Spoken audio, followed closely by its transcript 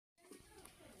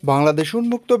বাংলাদেশ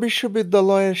উন্মুক্ত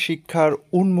বিশ্ববিদ্যালয়ের শিক্ষার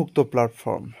উন্মুক্ত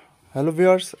প্ল্যাটফর্ম। হ্যালো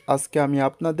ভিউয়ার্স, আজকে আমি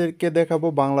আপনাদেরকে দেখাবো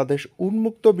বাংলাদেশ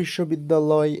উন্মুক্ত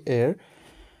বিশ্ববিদ্যালয় এর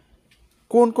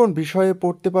কোন কোন বিষয়ে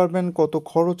পড়তে পারবেন, কত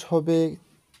খরচ হবে,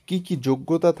 কি কি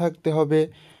যোগ্যতা থাকতে হবে।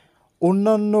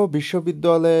 অন্যান্য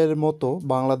বিশ্ববিদ্যালয়ের মতো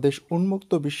বাংলাদেশ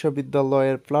উন্মুক্ত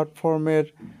বিশ্ববিদ্যালয়ের প্ল্যাটফর্মের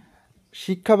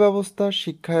শিক্ষা ব্যবস্থা,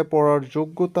 শিক্ষায় পড়ার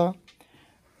যোগ্যতা,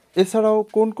 এছাড়াও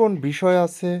কোন কোন বিষয়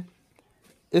আছে।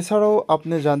 এছাড়াও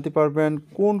আপনি জানতে পারবেন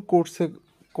কোন কোর্সে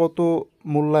কত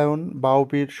মূল্যায়ন,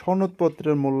 বাউপির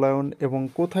সনদপত্রের মূল্যায়ন এবং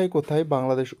কোথায় কোথায়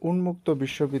বাংলাদেশ উন্মুক্ত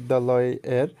বিশ্ববিদ্যালয়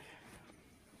এর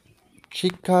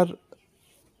শিক্ষার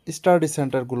স্টাডি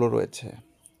সেন্টারগুলো রয়েছে।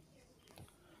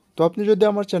 তো আপনি যদি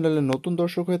আমার চ্যানেলে নতুন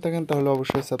দর্শক হয়ে থাকেন তাহলে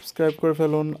অবশ্যই সাবস্ক্রাইব করে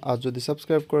ফেলুন, আর যদি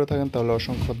সাবস্ক্রাইব করে থাকেন তাহলে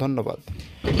অসংখ্য ধন্যবাদ।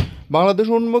 বাংলাদেশ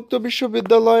উন্মুক্ত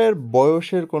বিশ্ববিদ্যালয়ের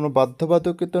বয়সের কোনো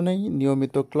বাধ্যবাধকতা নেই,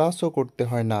 নিয়মিত ক্লাসও করতে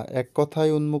হয় না। এক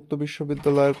কথায় উন্মুক্ত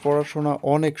বিশ্ববিদ্যালয়ের পড়াশোনা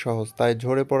অনেক সহজ, তাই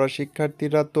ঝরে পড়া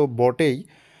শিক্ষার্থীরা তো বটেই,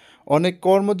 অনেক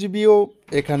কর্মজীবীও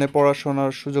এখানে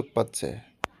পড়াশোনার সুযোগ পাচ্ছে।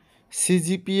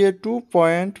 সিজিপিএ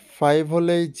 2.5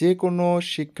 হলেই যে কোনো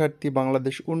শিক্ষার্থী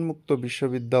বাংলাদেশ উন্মুক্ত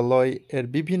বিশ্ববিদ্যালয় এর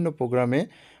বিভিন্ন প্রোগ্রামে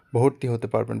ভর্তি হতে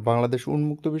পারবেন। বাংলাদেশ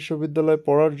উন্মুক্ত বিশ্ববিদ্যালয়ে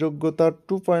পড়ার যোগ্যতা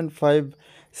 2.5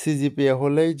 সিজিপিএ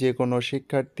হলেই যে কোনো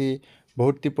শিক্ষার্থী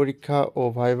ভর্তি পরীক্ষা ও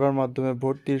ভাইভার মাধ্যমে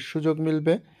ভর্তির সুযোগ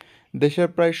মিলবে। দেশের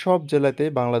প্রায় সব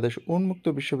জেলাতেই বাংলাদেশ উন্মুক্ত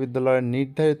বিশ্ববিদ্যালয়ের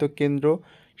নির্ধারিত কেন্দ্র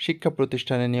শিক্ষা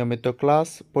প্রতিষ্ঠানে নিয়মিত ক্লাস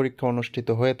পরীক্ষা অনুষ্ঠিত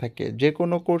হয়ে থাকে। যে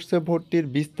কোনো কোর্সে ভর্তির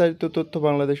বিস্তারিত তথ্য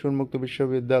বাংলাদেশ উন্মুক্ত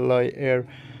বিশ্ববিদ্যালয় এর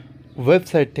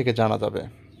ওয়েবসাইট থেকে জানা যাবে।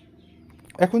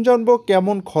 এখন জানবো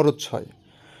কেমন খরচ হয়।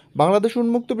 বাংলাদেশ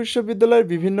উন্মুক্ত বিশ্ববিদ্যালয়ের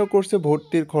বিভিন্ন কোর্সে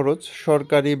ভর্তির খরচ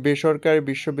সরকারি বেসরকারি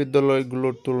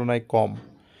বিশ্ববিদ্যালয়গুলোর তুলনায় কম।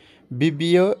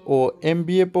 বিবিএ ও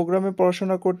এমবিএ প্রোগ্রামে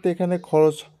পড়াশোনা করতে এখানে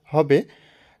খরচ হবে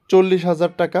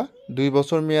 40,000 টাকা। 2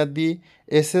 বছর মেয়াদি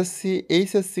এসএসসি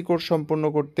এইচএসসি কোর্স সম্পন্ন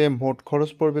করতে মোট খরচ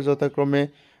পড়বে যথাক্রমে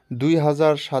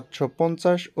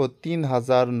 2,750 ও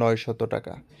 3,900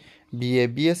 টাকা। বিএ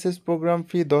বিএসএস প্রোগ্রাম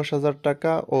ফি 10,000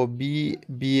 টাকা ও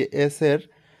বিবিএস এর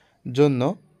জন্য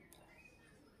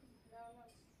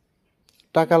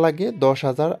টাকা লাগে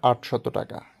 10,800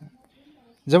 টাকা।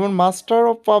 যেমন মাস্টার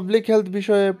অফ পাবলিক হেলথ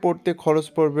বিষয়ে পড়তে খরচ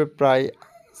পড়বে প্রায়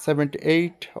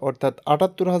 78 অর্থাৎ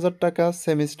 78,000 টাকা।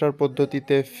 সেমিস্টার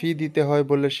পদ্ধতিতে ফি দিতে হয়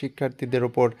বলে শিক্ষার্থীদের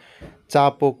ওপর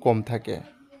চাপও কম থাকে,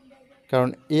 কারণ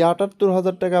এই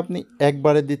 78,000 টাকা আপনি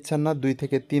একবারে দিচ্ছেন না, 2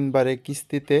 থেকে 3 বারে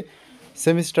কিস্তিতে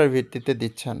সেমিস্টার ভিত্তিতে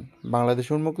দিচ্ছেন। বাংলাদেশ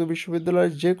উন্মুক্ত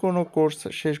বিশ্ববিদ্যালয়ের যে কোনো কোর্স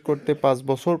শেষ করতে 5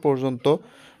 বছর পর্যন্ত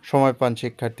সময় পান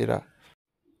শিক্ষার্থীরা।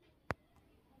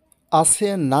 আছে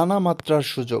নানা মাত্রার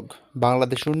সুযোগ।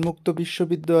 বাংলাদেশ উন্মুক্ত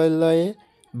বিশ্ববিদ্যালয়ে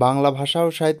বাংলা ভাষা ও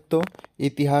সাহিত্য,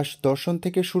 ইতিহাস, দর্শন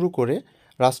থেকে শুরু করে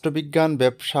রাষ্ট্রবিজ্ঞান,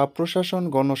 ব্যবসা, প্রশাসন,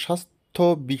 গণস্বাস্থ্য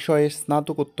বিষয়ে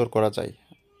স্নাতকোত্তর করা যায়,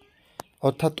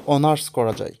 অর্থাৎ অনার্স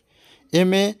করা যায়।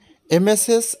 এমএ,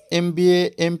 এমএসএস, এমবিএ,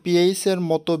 এমপিএইচের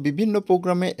মতো বিভিন্ন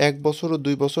প্রোগ্রামে 1 বছর ও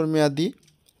 2 বছর মেয়াদি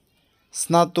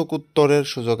স্নাতকোত্তরের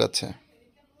সুযোগ আছে।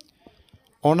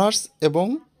 অনার্স এবং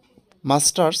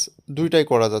মাস্টার্স দুইটাই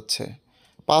করা যাচ্ছে।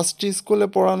 5টি স্কুলে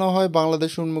পড়ানো হয়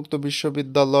বাংলাদেশ উন্মুক্ত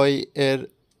বিশ্ববিদ্যালয় এর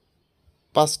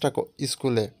 5টা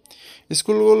স্কুলে।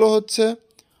 স্কুলগুলো হচ্ছে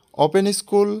open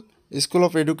school, school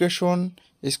of education,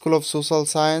 school of social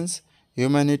science,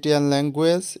 humanity and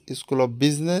language, school of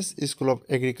business, school of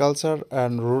agriculture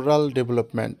and rural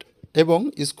development এবং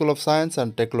school of science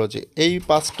and technology. এই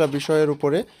 5টা বিষয়ের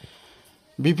উপরে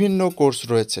বিভিন্ন কোর্স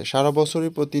রয়েছে। সারা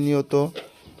বছরই প্রতিনিয়ত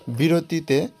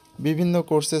বিরতিতে বিভিন্ন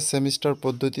কোর্সের সেমিস্টার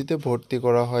পদ্ধতিতে ভর্তি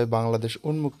করা হয় বাংলাদেশ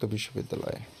উন্মুক্ত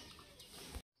বিশ্ববিদ্যালয়ে।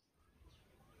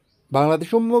 বাংলাদেশ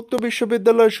উন্মুক্ত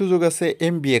বিশ্ববিদ্যালয়ের সুযোগ আছে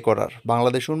এমবিএ করার।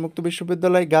 বাংলাদেশ উন্মুক্ত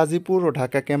বিশ্ববিদ্যালয় গাজীপুর ও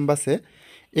ঢাকা ক্যাম্পাসে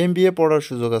এমবিএ পড়ার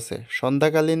সুযোগ আছে।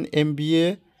 সন্ধ্যাকালীন এমবিএ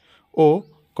ও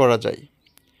করা যায়।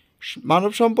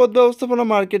 মানব সম্পদ ব্যবস্থাপনা,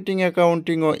 মার্কেটিং,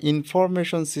 অ্যাকাউন্টিং ও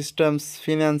ইনফরমেশন সিস্টেমস,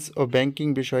 ফিন্যান্স ও ব্যাংকিং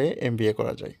বিষয়ে এমবিএ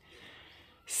করা যায়।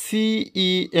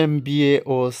 সিইএমবিএ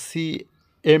ও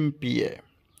সিএমপিএ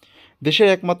দেশের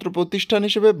একমাত্র প্রতিষ্ঠান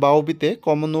হিসেবে বাউবিতে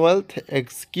Commonwealth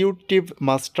executive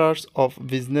masters of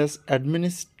business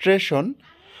administration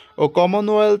O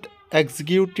Commonwealth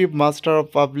executive master of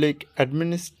public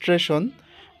administration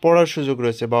পড়ার সুযোগ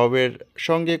রয়েছে। বাউবের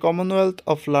সঙ্গে কমনওয়েলথ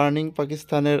অফ লার্নিং,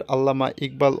 পাকিস্তানের আল্লামা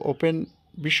ইকবাল ওপেন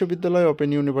বিশ্ববিদ্যালয়, ওপেন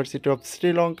ইউনিভার্সিটি অফ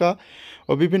শ্রীলঙ্কা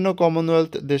ও বিভিন্ন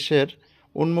কমনওয়েলথ দেশের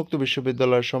উন্মুক্ত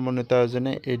বিশ্ববিদ্যালয়ের সমন্বিত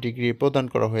আয়োজনে এই ডিগ্রি প্রদান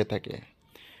করা হয়ে থাকে।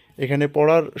 এখানে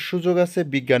পড়ার সুযোগ আছে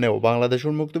বিজ্ঞানেও। বাংলাদেশ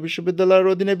উন্মুক্ত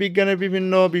বিশ্ববিদ্যালয়ের অধীনে বিজ্ঞানের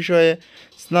বিভিন্ন বিষয়ে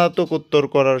স্নাতকোত্তর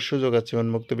করার সুযোগ আছে।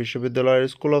 উন্মুক্ত বিশ্ববিদ্যালয়ের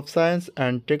স্কুল অফ সায়েন্স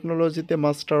অ্যান্ড টেকনোলজিতে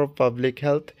master of public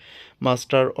health,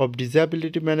 master of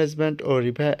disability management O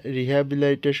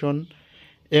rehabilitation,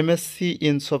 MSc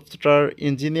in software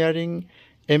engineering,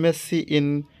 MSc in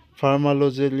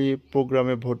pharmacology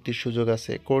প্রোগ্রামে ভর্তির সুযোগ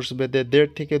আছে। কোর্স ভেদে 1.5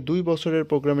 থেকে 2 বছরের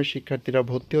প্রোগ্রামে শিক্ষার্থীরা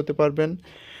ভর্তি হতে পারবেন।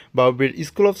 বাউবির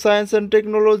school of science and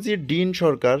technology dean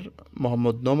সরকার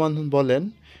মোহাম্মদ নোমান বলেন,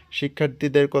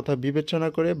 শিক্ষার্থীদের কথা বিবেচনা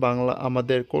করে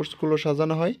আমাদের কোর্সগুলো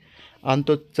সাজানো হয়।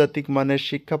 আন্তর্জাতিক মানের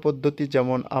শিক্ষা পদ্ধতি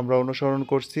যেমন আমরা অনুসরণ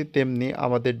করছি, তেমনি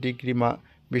আমাদের ডিগ্রি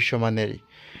বিশ্বমানেরই।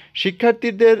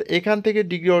 শিক্ষার্থীদের এখান থেকে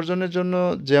ডিগ্রি অর্জনের জন্য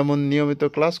যেমন নিয়মিত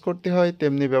ক্লাস করতে হয়,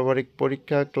 তেমনি ব্যবহারিক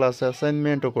পরীক্ষা, ক্লাস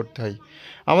অ্যাসাইনমেন্টও করতে হয়।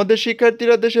 আমাদের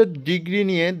শিক্ষার্থীরা দেশের ডিগ্রি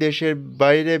নিয়ে দেশের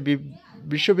বাইরে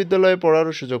বিশ্ববিদ্যালয়ে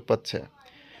পড়ারও সুযোগ পাচ্ছে।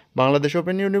 বাংলাদেশ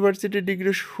ওপেন ইউনিভার্সিটি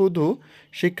ডিগ্রি শুধু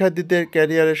শিক্ষার্থীদের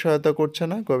ক্যারিয়ারে সহায়তা করছে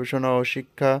না, গবেষণা ও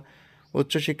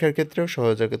উচ্চশিক্ষার ক্ষেত্রেও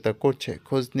সহযোগিতা করছে।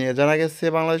 খোঁজ নিয়ে জানা গেছে,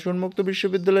 বাংলাদেশ উন্মুক্ত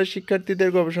বিশ্ববিদ্যালয়ের শিক্ষার্থীদের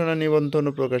গবেষণা নিবন্ধন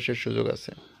ও প্রকাশের সুযোগ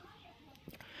আছে।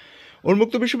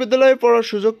 উন্মুক্ত বিশ্ববিদ্যালয়ে পড়ার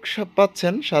সুযোগ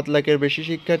পাচ্ছেন 7 লাখের বেশি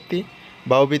শিক্ষার্থী।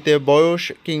 বাউবিতে বয়স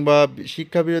কিংবা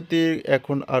শিক্ষাবিরতির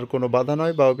এখন আর কোনো বাধা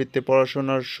নয়। বাউবিতে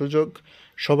পড়াশোনার সুযোগ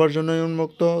সবার জন্যই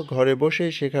উন্মুক্ত। ঘরে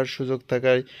বসেই শেখার সুযোগ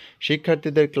থাকায়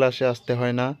শিক্ষার্থীদের ক্লাসে আসতে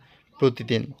হয় না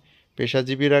প্রতিদিন।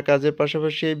 পেশাজীবীরা কাজের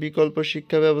পাশাপাশি এই বিকল্প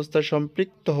শিক্ষা ব্যবস্থায়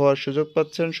সম্পৃক্ত হওয়ার সুযোগ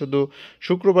পাচ্ছেন। শুধু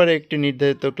শুক্রবারে একটি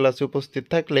নির্ধারিত ক্লাসে উপস্থিত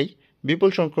থাকলেই বিপুল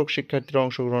সংখ্যক শিক্ষার্থীরা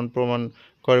অংশগ্রহণ প্রমাণ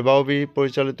করে বাউবি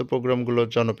পরিচালিত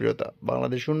প্রোগ্রামগুলোর জনপ্রিয়তা।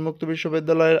 বাংলাদেশ উন্মুক্ত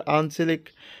বিশ্ববিদ্যালয়ের আঞ্চলিক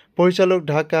পরিচালক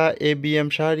ঢাকা ABM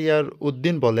শাহরিয়ার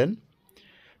উদ্দিন বলেন,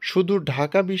 শুধু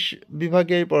ঢাকা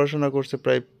বিভাগেই পড়াশোনা করছে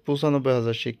প্রায়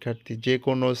 95,000 শিক্ষার্থী। যে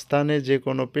কোনো স্থানে যে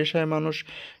কোনো পেশায় মানুষ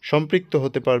সম্পৃক্ত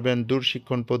হতে পারবেন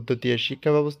দূরশিক্ষণ পদ্ধতি এর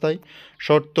শিক্ষা ব্যবস্থায়।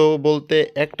 শর্ত বলতে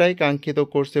একটাই, কাঙ্ক্ষিত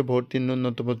কোর্সে ভর্তির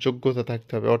ন্যূনতম যোগ্যতা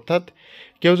থাকতে হবে। অর্থাৎ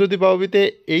কেউ যদি বাউবিতে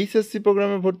HSC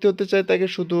প্রোগ্রামে ভর্তি হতে চায়, তাকে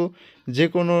শুধু যে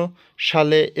কোনো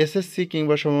সালে SSC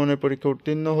কিংবা সমমানের পরীক্ষা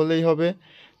উত্তীর্ণ হলেই হবে।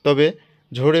 তবে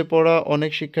ঝরে পড়া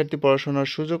অনেক শিক্ষার্থী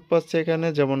পড়াশোনার সুযোগ পাচ্ছে এখানে,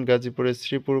 যেমন গাজীপুরের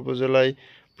শ্রীপুর উপজেলায়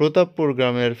প্রতাপপুর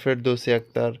গ্রামের ফেরদৌসী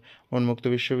আক্তার উন্মুক্ত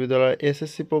বিশ্ববিদ্যালয়ের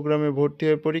SSC প্রোগ্রামে ভর্তি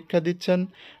হয়ে পরীক্ষা দিচ্ছেন।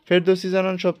 ফেরদৌসী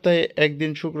জানান, সপ্তাহে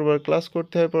একদিন শুক্রবার ক্লাস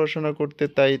করতে হয় পড়াশোনা করতে,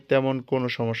 তাই তেমন কোনো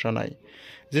সমস্যা নাই।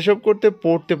 যেসব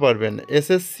পড়তে পারবেন।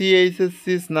 SSC, HSC,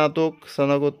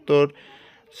 স্নাতকোত্তর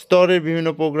স্তরের বিভিন্ন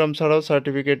প্রোগ্রাম ছাড়াও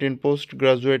certificate in post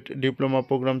graduate diploma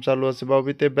programme চালু আছে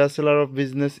বাউবিতে। Bachelor of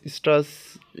business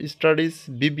studies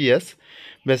BBS,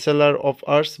 bachelor of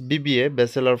arts BBA,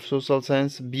 bachelor of social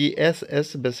science BSS,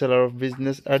 bachelor of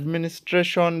business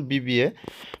administration BBA,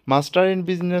 master in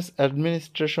business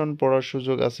administration পড়ার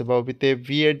সুযোগ আছে বাউবিতে।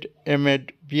 B.Ed, M.Ed,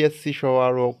 BSc সহ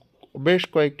আরও বেশ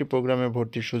কয়েকটি প্রোগ্রামে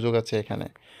ভর্তির সুযোগ আছে এখানে।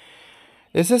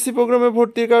 SSC প্রোগ্রামে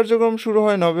ভর্তির কার্যক্রম শুরু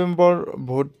হয় নভেম্বর।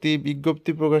 ভর্তি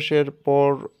বিজ্ঞপ্তি প্রকাশের পর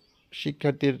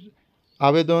শিক্ষার্থীর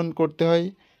আবেদন করতে হয়।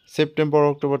 সেপ্টেম্বর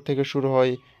অক্টোবর থেকে শুরু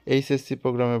হয় HSC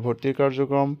প্রোগ্রামে ভর্তির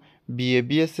কার্যক্রম। BA,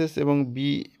 BSS এবং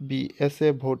BBSে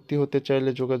ভর্তি হতে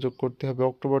চাইলে যোগাযোগ করতে হবে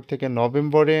অক্টোবর থেকে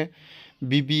নভেম্বরে।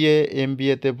 BBA,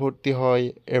 MBAতে ভর্তি হয়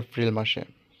এপ্রিল মাসে।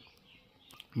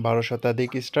 12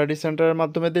 শতাধিক স্টাডি সেন্টারের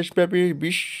মাধ্যমে দেশব্যাপী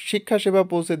শিক্ষা সেবা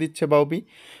পৌঁছে দিচ্ছে বাউবি।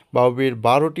 বাউবির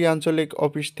 12টি আঞ্চলিক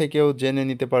অফিস থেকেও জেনে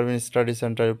নিতে পারবেন স্টাডি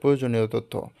সেন্টারের প্রয়োজনীয়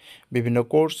তথ্য। বিভিন্ন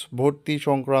কোর্স, ভর্তি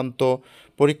সংক্রান্ত,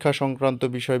 পরীক্ষা সংক্রান্ত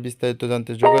বিষয়ে বিস্তারিত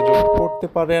জানতে যোগাযোগ করতে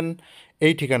পারেন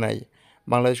এই ঠিকানায়।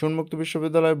 বাংলাদেশ উন্মুক্ত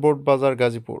বিশ্ববিদ্যালয়, বোর্ড বাজার,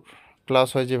 গাজীপুর। ক্লাস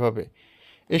হয় যেভাবে,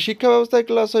 এই শিক্ষা ব্যবস্থায়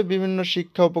ক্লাস হয় বিভিন্ন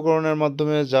শিক্ষা উপকরণের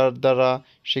মাধ্যমে, যার দ্বারা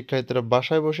শিক্ষার্থীরা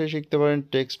বাসায় বসে শিখতে পারেন।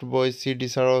 টেক্সট বই, CD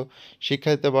ছাড়াও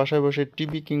শিক্ষার্থীরা বাসায় বসে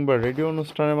টিভি কিংবা রেডিও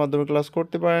অনুষ্ঠানের মাধ্যমে ক্লাস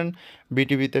করতে পারেন।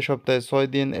 BTVতে সপ্তাহে 6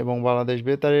 দিন এবং বাংলাদেশ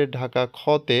বেতারে ঢাকা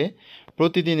খতে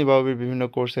প্রতিদিনই বাউবির বিভিন্ন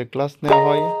কোর্সের ক্লাস নেওয়া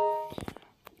হয়,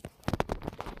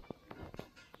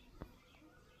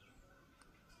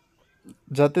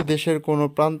 যাতে দেশের কোনো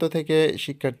প্রান্ত থেকে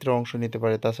শিক্ষার্থীরা অংশ নিতে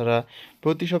পারে। তাছাড়া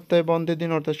প্রতি সপ্তাহে বন্ধের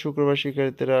দিন অর্থাৎ শুক্রবার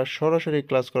শিক্ষার্থীরা সরাসরি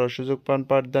ক্লাস করার সুযোগ পান।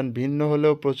 পাঠদান ভিন্ন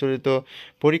হলেও প্রচলিত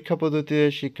পরীক্ষা পদ্ধতিতে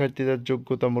শিক্ষার্থীদের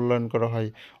যোগ্যতা মূল্যায়ন করা হয়।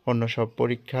 অন্য সব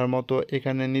পরীক্ষার মতো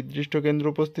এখানে নির্দিষ্ট কেন্দ্র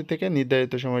উপস্থিত থেকে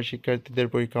নির্ধারিত সময় শিক্ষার্থীদের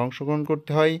পরীক্ষা অংশগ্রহণ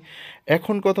করতে হয়।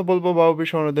 এখন কথা বলবো বাউবি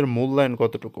সনদের মূল্যায়ন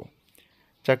কতটুকু।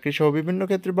 চাকরি সহ বিভিন্ন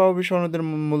ক্ষেত্রে বাউবি সনদের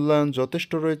মূল্যায়ন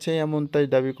যথেষ্ট রয়েছে, এমনটাই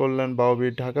দাবি করলেন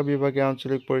বাউবির ঢাকা বিভাগের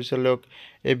আঞ্চলিক পরিচালক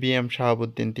ABM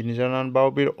শাহাবুদ্দিন। তিনি জানান,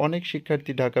 বাউবির অনেক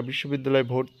শিক্ষার্থী ঢাকা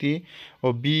বিশ্ববিদ্যালয়ে ভর্তি ও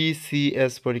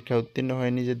BCS পরীক্ষা উত্তীর্ণ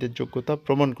হয়ে নিজেদের যোগ্যতা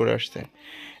প্রমাণ করে আসছে।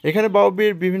 এখানে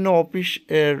বাউবির বিভিন্ন অফিস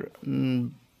এর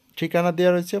ঠিকানা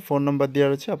দেওয়া রয়েছে, ফোন নাম্বার দেওয়া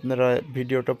রয়েছে। আপনারা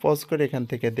ভিডিওটা পজ করে এখান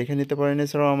থেকে দেখে নিতে পারেন।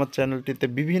 এছাড়াও আমার চ্যানেলটিতে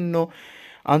বিভিন্ন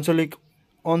আঞ্চলিক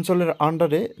অঞ্চলের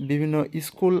আন্ডারে বিভিন্ন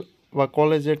স্কুল বা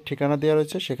কলেজের ঠিকানা দেওয়া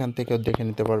রয়েছে, সেখান থেকেও দেখে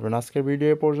নিতে পারবেন। আজকের ভিডিও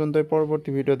এ পর্যন্তই। পরবর্তী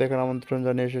ভিডিও দেখার আমন্ত্রণ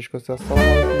জানিয়ে শেষ করছি। আসসালামু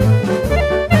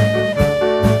আলাইকুম।